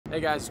Hey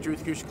guys, Drew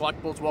with Kush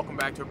Collectibles. Welcome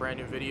back to a brand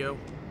new video.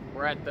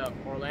 We're at the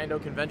Orlando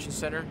Convention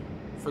Center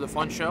for the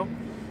fun show.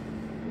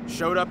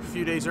 Showed up a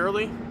few days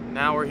early.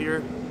 Now we're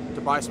here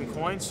to buy some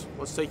coins.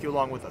 Let's take you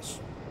along with us.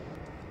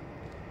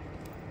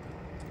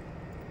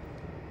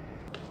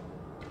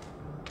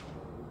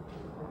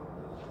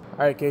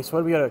 Alright, Case,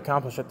 what do we got to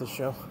accomplish at this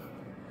show?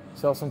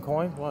 Sell some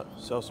coins? What?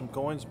 Sell some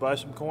coins, buy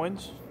some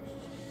coins,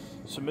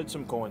 submit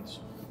some coins.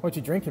 What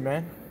you drinking,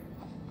 man?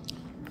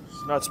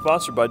 It's not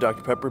sponsored by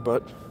Dr. Pepper,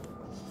 but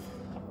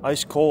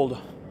ice cold.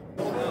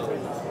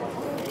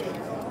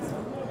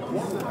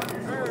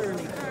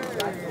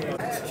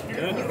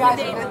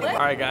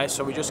 Alright guys,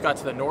 so we just got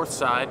to the north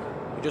side.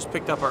 We just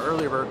picked up our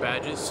early bird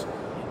badges.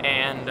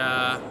 And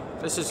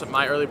this is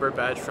my early bird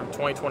badge from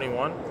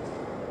 2021.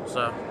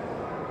 So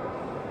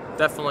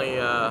definitely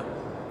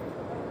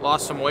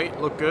lost some weight,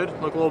 look good,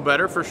 look a little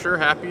better for sure,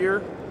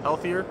 happier,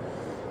 healthier.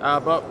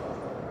 But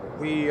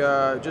we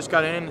just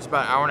got in. It's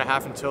about an hour and a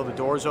half until the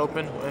doors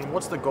open. And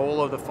what's the goal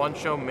of the fun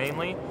show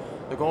mainly?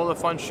 The goal of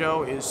the fun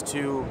show is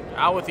to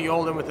out with the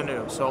old and with the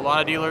new. So a lot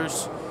of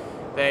dealers,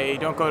 they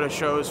don't go to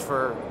shows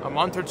for a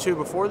month or two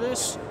before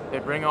this. They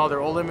bring all their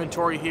old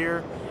inventory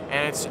here,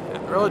 and it's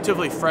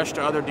relatively fresh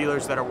to other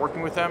dealers that are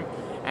working with them.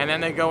 And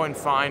then they go and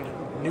find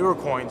newer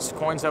coins,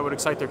 coins that would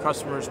excite their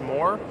customers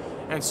more.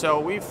 And so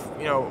we've,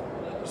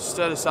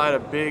 set aside a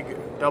big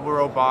double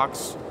row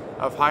box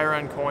of higher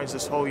end coins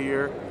this whole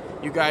year.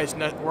 You guys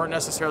weren't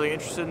necessarily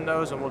interested in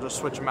those, and we'll just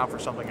switch them out for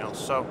something else.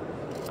 So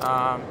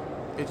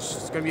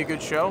it's going to be a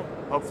good show.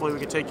 Hopefully we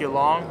can take you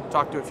along,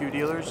 talk to a few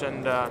dealers,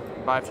 and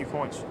buy a few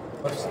coins.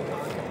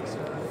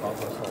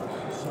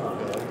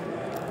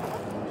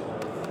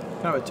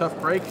 Kind of a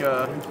tough break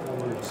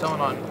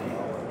selling on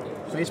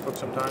Facebook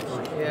sometimes.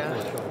 Yeah.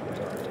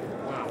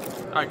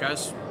 Alright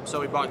guys, so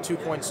we bought 2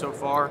 coins so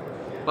far.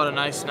 Bought a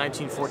nice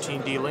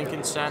 1914 D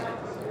Lincoln cent,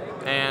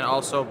 and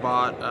also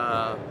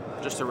bought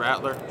just a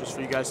rattler, just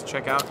for you guys to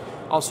check out.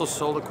 Also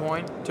sold a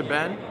coin to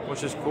Ben,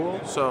 which is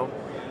cool. So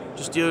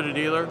just dealer to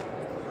dealer,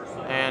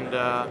 and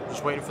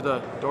just waiting for the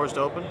doors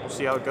to open. We'll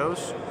see how it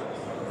goes.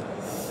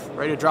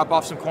 Ready to drop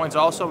off some coins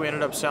also. We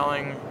ended up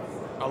selling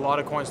a lot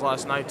of coins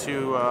last night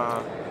to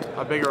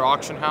a bigger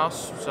auction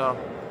house. So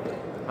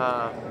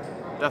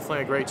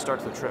definitely a great start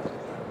to the trip.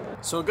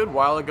 So a good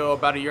while ago,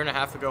 about a year and a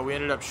half ago, we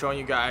ended up showing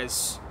you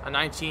guys a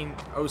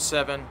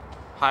 1907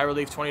 high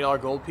relief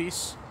 $20 gold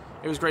piece.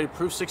 It was graded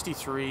proof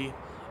 63,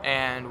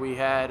 and we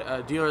had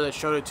a dealer that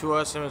showed it to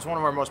us, and it was one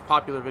of our most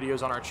popular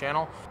videos on our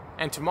channel.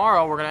 And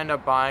tomorrow we're going to end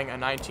up buying a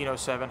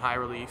 1907 high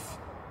relief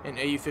in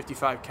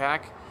AU55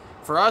 CAC.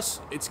 For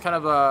us, it's kind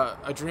of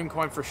a dream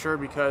coin for sure,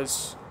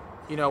 because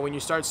when you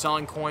start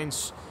selling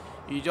coins,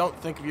 you don't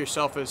think of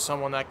yourself as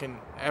someone that can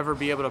ever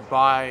be able to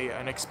buy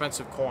an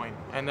expensive coin.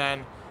 And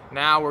then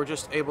now we're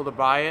just able to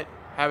buy it,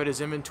 have it as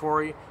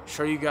inventory,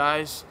 show you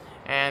guys,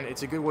 and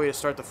it's a good way to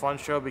start the fun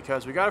show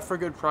because we got it for a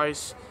good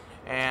price,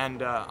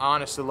 and I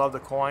honestly love the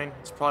coin.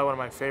 It's probably one of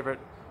my favorite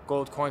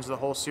gold coins of the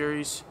whole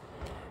series.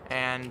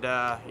 And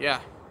yeah,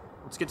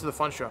 let's get to the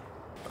fun show.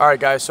 Alright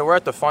guys, so we're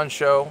at the fun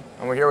show,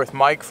 and we're here with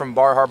Mike from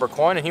Bar Harbor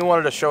Coin, and he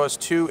wanted to show us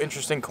 2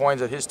 interesting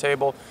coins at his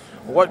table.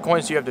 What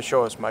coins do you have to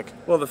show us, Mike?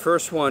 Well, the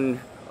first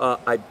one,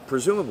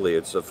 presumably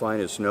it's the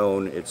finest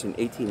known. It's an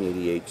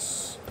 1888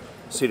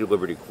 City of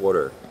Liberty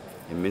quarter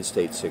in Mint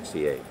State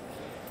 68.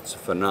 It's a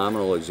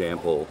phenomenal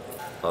example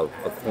of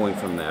a coin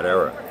from that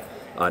era,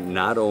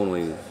 not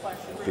only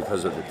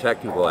because of the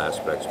technical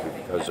aspects, but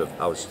because of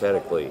how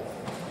aesthetically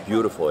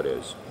beautiful it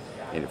is.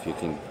 And if you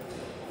can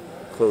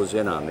close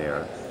in on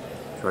there,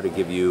 try to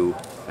give you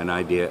an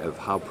idea of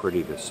how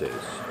pretty this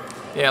is.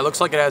 Yeah, it looks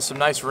like it has some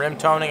nice rim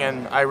toning,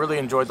 and I really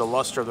enjoyed the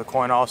luster of the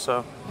coin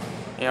also.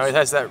 It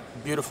has that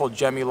beautiful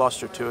gemmy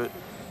luster to it.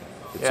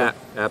 It's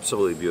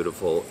absolutely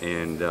beautiful,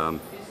 and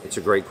it's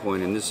a great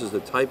coin, and this is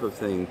the type of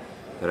thing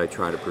that I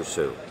try to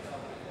pursue.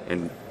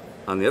 And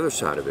on the other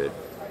side of it,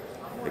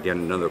 again,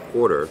 another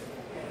quarter,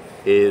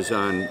 is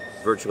on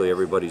virtually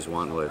everybody's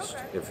want list.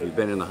 If you've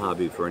been in the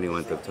hobby for any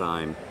length of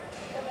time,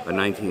 a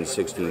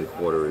 1916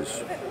 quarter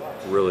is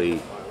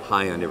really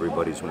high on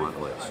everybody's want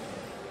list.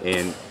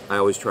 And I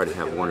always try to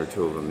have 1 or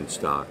 2 of them in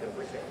stock.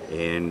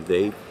 And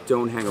they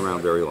don't hang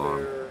around very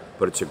long,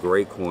 but it's a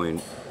great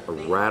coin, a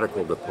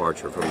radical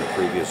departure from the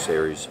previous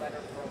series,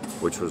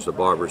 which was the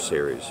Barber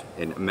series.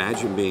 And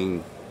imagine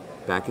being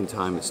back in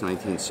time, it's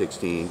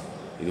 1916,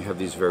 and you have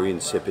these very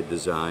insipid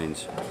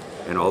designs,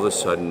 and all of a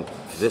sudden,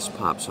 this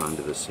pops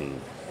onto the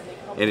scene.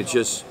 And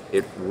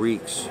it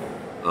reeks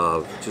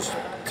of, just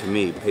to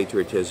me,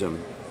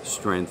 patriotism,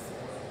 strength,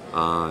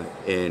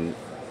 and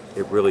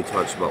it really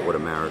talks about what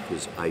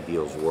America's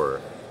ideals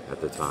were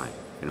at the time,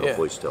 and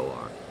hopefully still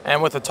are.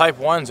 And with the Type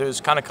 1s, it was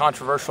kind of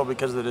controversial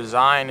because of the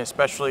design,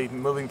 especially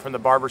moving from the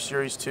Barber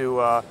series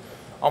to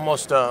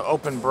almost an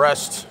open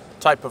breast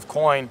type of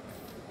coin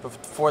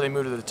before they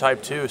moved to the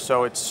Type 2.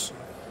 So it's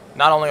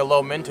not only a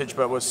low mintage,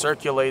 but was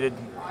circulated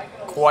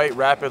quite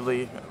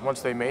rapidly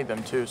once they made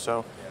them too.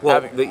 So well,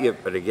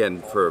 but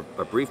again, for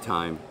a brief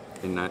time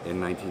in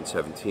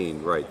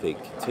 1917, right, they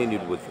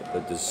continued with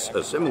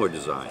a similar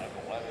design.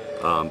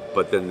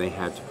 but then they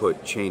had to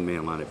put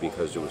chainmail on it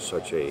because there was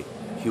such a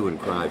hue and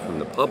cry from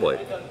the public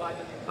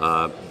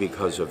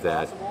because of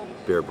that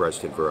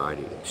bare-breasted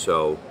variety.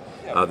 So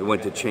they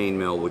went to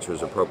chainmail, which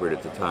was appropriate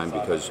at the time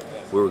because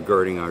we were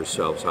girding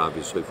ourselves,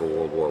 obviously, for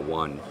World War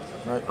I.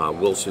 Right.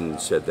 Wilson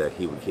said that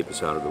he would keep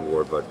us out of the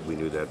war, but we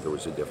knew that there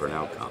was a different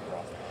outcome.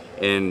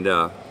 And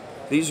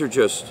these are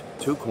just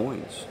 2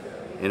 coins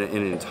in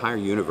an entire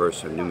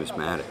universe of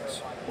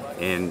numismatics.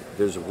 And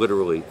there's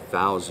literally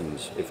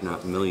thousands, if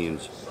not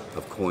millions,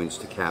 of coins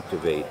to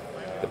captivate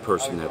the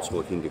person that's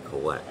looking to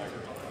collect.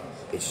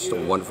 It's just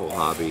a wonderful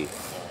hobby,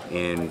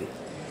 and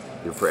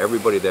for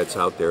everybody that's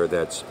out there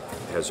that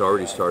has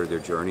already started their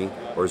journey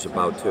or is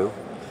about to,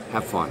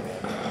 have fun.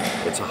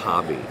 It's a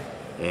hobby,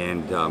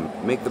 and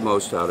make the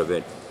most out of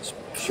it.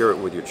 Share it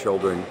with your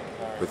children,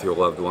 with your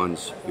loved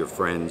ones, your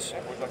friends,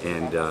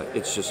 and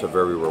it's just a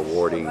very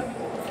rewarding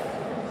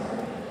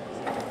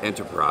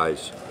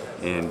enterprise,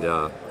 and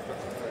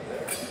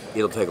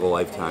it'll take a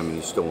lifetime and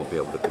you still won't be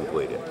able to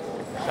complete it.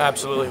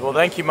 Absolutely. Well,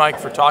 thank you, Mike,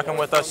 for talking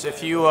with us.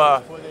 If you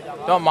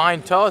don't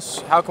mind, tell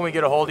us how can we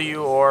get a hold of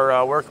you,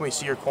 or where can we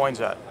see your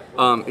coins at?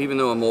 Even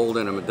though I'm old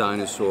and I'm a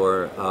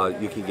dinosaur,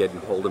 you can get a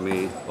hold of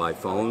me by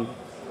phone,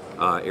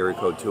 area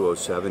code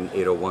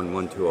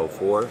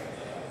 207-801-1204.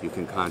 You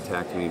can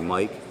contact me,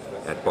 Mike,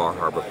 at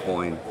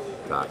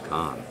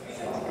barharborcoin.com.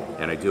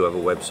 And I do have a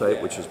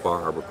website, which is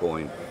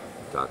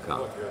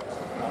barharborcoin.com.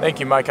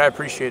 Thank you, Mike. I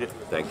appreciate it.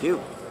 Thank you.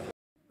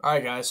 All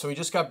right, guys, so we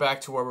just got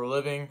back to where we're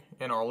living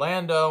in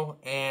Orlando,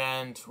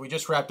 and we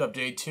just wrapped up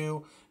day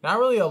 2. Not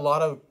really a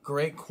lot of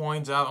great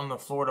coins out on the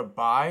floor to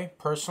buy,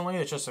 personally.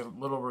 It's just a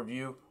little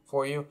review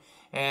for you.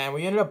 And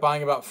we ended up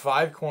buying about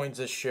 5 coins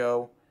this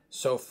show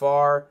so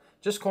far.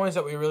 Just coins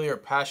that we really are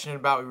passionate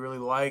about, we really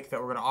like, that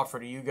we're going to offer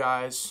to you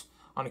guys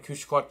on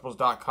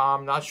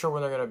acousticcollectibles.com. Not sure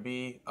when they're going to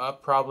be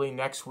up, probably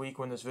next week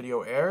when this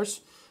video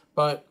airs.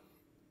 But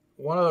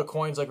one of the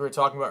coins, like we were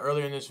talking about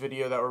earlier in this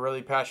video, that we're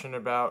really passionate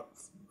about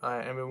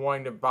and been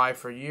wanting to buy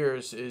for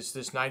years is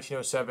this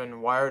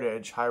 1907 Wired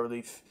Edge high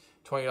relief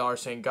 $20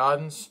 St.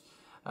 Gaudens.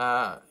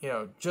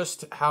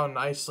 Just how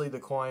nicely the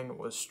coin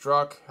was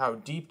struck, how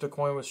deep the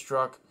coin was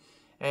struck,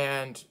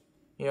 and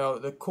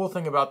the cool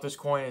thing about this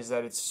coin is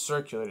that it's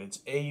circulated. It's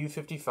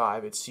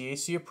AU55. It's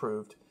CAC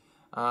approved,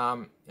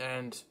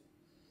 and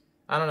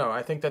I don't know.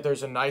 I think that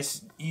there's a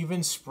nice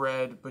even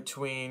spread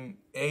between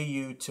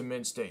AU to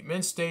Mint State.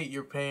 Mint State,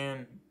 you're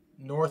paying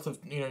north of,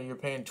 you're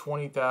paying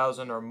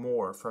 $20,000 or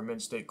more for a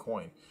Mint State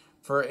coin.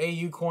 For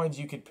AU coins,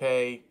 you could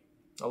pay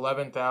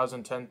 $11,000,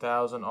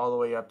 $10,000, all the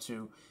way up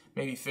to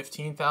maybe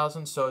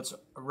 $15,000. So it's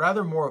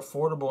rather more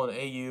affordable in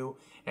AU,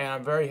 and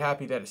I'm very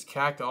happy that it's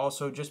CAC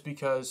also, just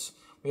because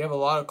we have a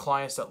lot of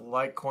clients that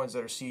like coins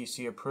that are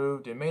CEC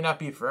approved. It may not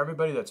be for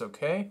everybody, that's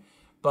okay,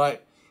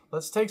 but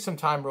let's take some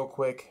time real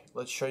quick.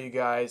 Let's show you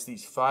guys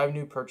these 5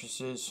 new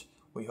purchases.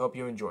 We hope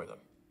you enjoy them.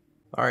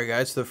 All right,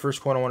 guys, the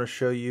first one I want to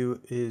show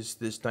you is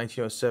this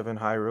 1907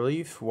 high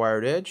relief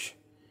Wired Edge.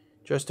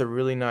 Just a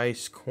really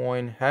nice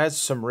coin. Has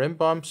some rim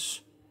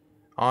bumps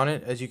on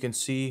it, as you can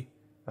see,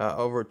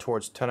 over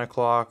towards 10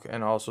 o'clock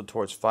and also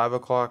towards 5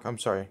 o'clock. I'm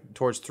sorry,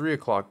 towards 3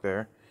 o'clock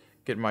there.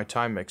 Getting my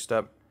time mixed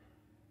up.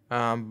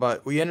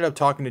 But we ended up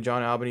talking to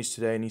John Albanese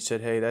today, and he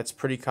said, hey, that's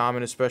pretty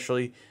common,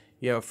 especially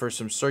for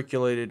some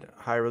circulated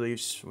high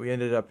reliefs. We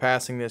ended up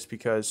passing this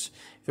because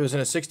if it was in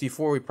a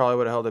 64, we probably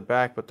would have held it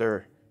back, but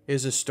there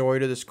is a story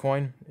to this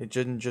coin. It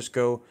didn't just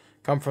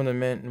come from the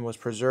mint and was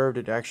preserved.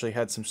 It actually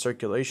had some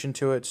circulation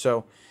to it.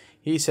 So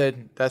he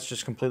said that's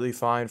just completely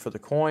fine for the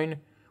coin,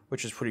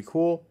 which is pretty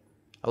cool.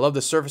 I love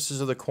the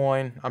surfaces of the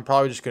coin. I'm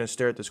probably just going to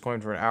stare at this coin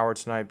for an hour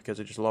tonight because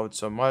I just love it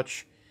so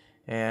much.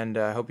 And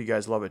I hope you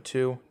guys love it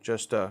too.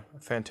 Just a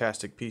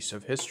fantastic piece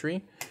of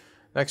history.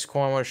 Next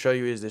coin I want to show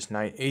you is this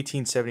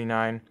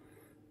 1879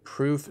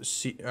 proof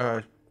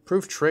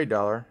trade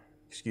dollar.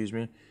 Excuse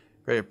me.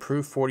 Rated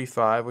proof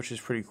 45, which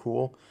is pretty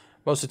cool.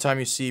 Most of the time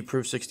you see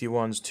proof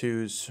 61s,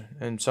 2s,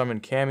 and some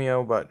in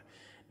cameo, but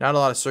not a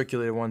lot of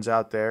circulated ones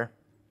out there.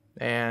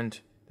 And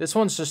this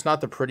one's just not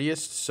the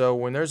prettiest, so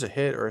when there's a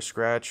hit or a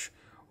scratch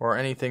or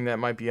anything that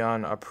might be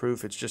on a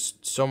proof, it's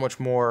just so much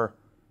more,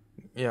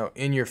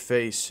 in your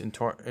face in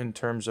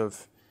terms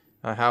of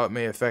how it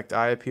may affect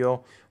eye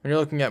appeal. When you're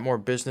looking at more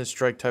business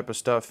strike type of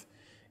stuff,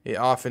 it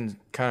often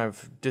kind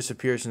of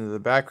disappears into the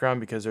background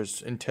because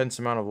there's intense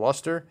amount of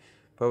luster.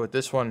 But with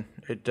this one,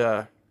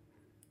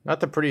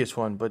 not the prettiest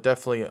one, but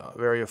definitely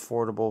very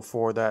affordable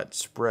for that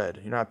spread.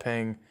 You're not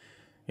paying,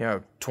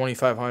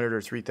 $2,500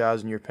 or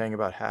 $3,000. You're paying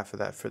about half of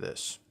that for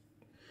this.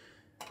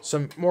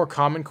 Some more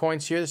common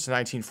coins here. This is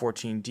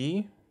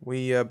 1914D.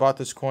 We bought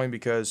this coin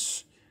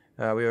because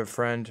we have a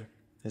friend.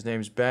 His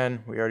name's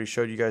Ben. We already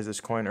showed you guys this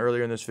coin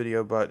earlier in this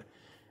video, but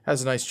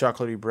has a nice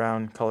chocolatey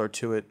brown color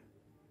to it.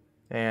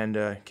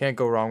 And can't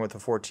go wrong with a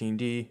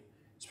 14D,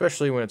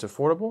 especially when it's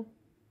affordable.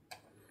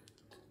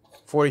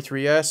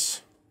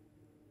 43S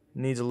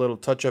needs a little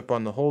touch up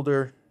on the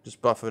holder,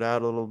 just buff it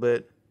out a little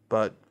bit,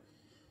 but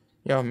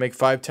make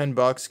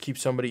 $5-10, keep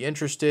somebody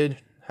interested,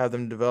 have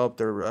them develop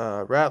their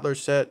Rattler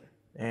set,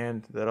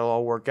 and that'll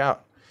all work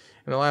out.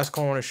 And the last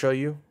coin I want to show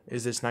you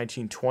is this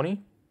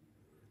 1920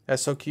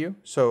 SOQ.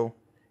 So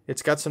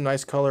it's got some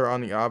nice color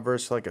on the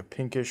obverse, like a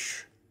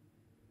pinkishness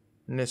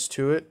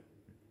to it.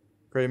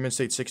 Graded Mint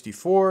State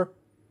 64.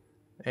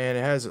 And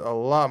it has a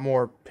lot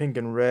more pink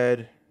and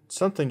red.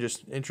 Something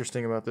just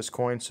interesting about this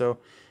coin. So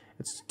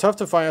it's tough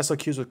to find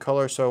SLQs with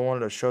color, so I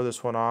wanted to show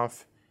this one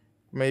off.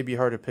 May be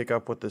hard to pick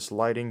up with this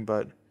lighting,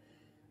 but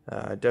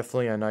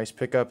definitely a nice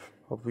pickup.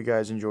 Hope you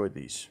guys enjoyed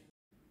these.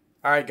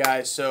 Alright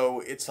guys,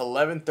 so it's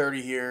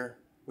 11:30 here.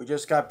 We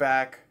just got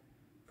back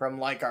from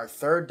like our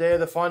third day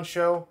of the fun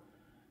show.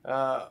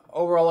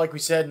 Overall, like we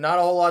said, not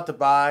a whole lot to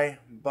buy,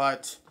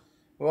 but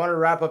we want to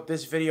wrap up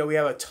this video. We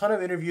have a ton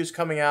of interviews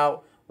coming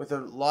out with a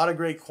lot of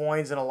great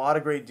coins and a lot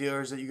of great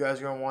dealers that you guys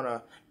are going to want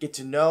to get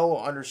to know,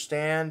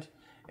 understand,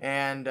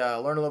 and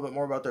learn a little bit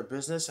more about their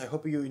business. I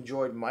hope you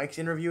enjoyed Mike's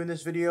interview in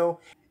this video.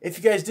 If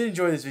you guys did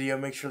enjoy this video,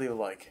 make sure to leave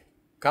a like.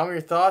 Comment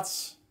your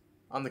thoughts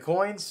on the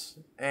coins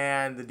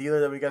and the dealer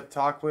that we got to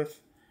talk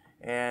with.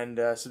 And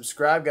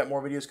subscribe. Got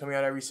more videos coming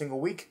out every single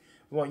week.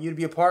 We want you to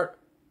be a part.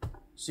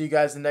 See you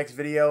guys in the next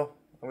video.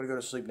 I'm going to go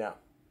to sleep now.